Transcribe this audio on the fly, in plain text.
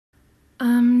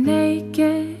I'm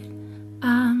naked,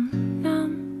 I'm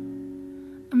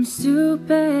numb, I'm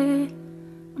stupid,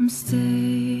 I'm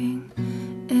staying.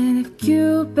 And if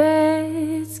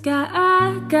Cupid's got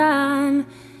a gun,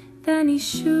 then he's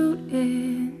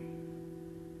shooting.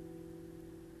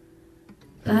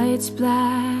 Lights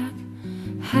black,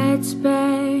 heads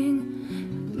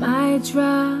bang, my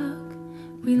drug,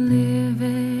 we live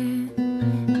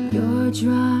it. You're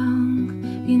drunk,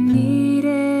 you need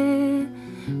it.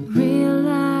 Real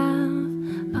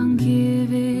love, I'll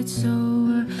give it. So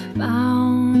we're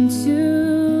bound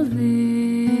to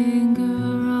linger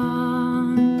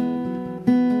on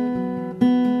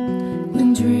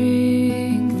and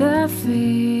drink the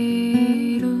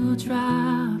fatal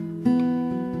drop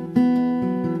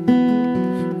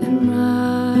and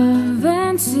love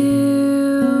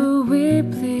until we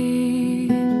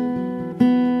bleed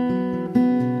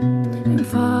and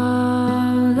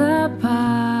fall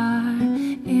apart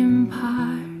in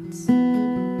parts.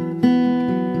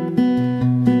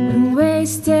 We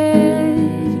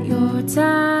wasted your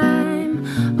time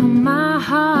on my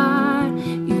heart,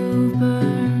 you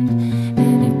burned.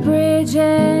 And if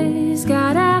bridges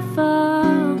gotta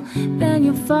fall, then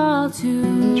you'll fall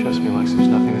too. Trust me, Lex, there's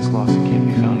nothing that's lost that can't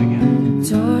be found again.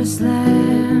 Door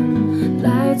slam,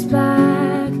 lights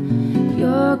black,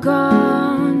 you're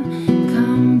gone.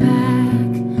 Come back,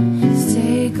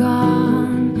 stay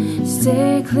gone,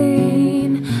 stay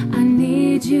clean. I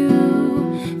need you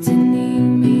to need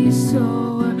me, so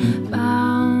we're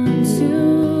bound to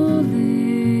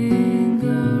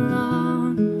linger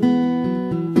on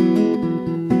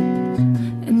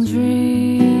and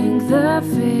drink the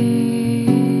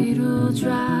fatal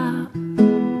drop.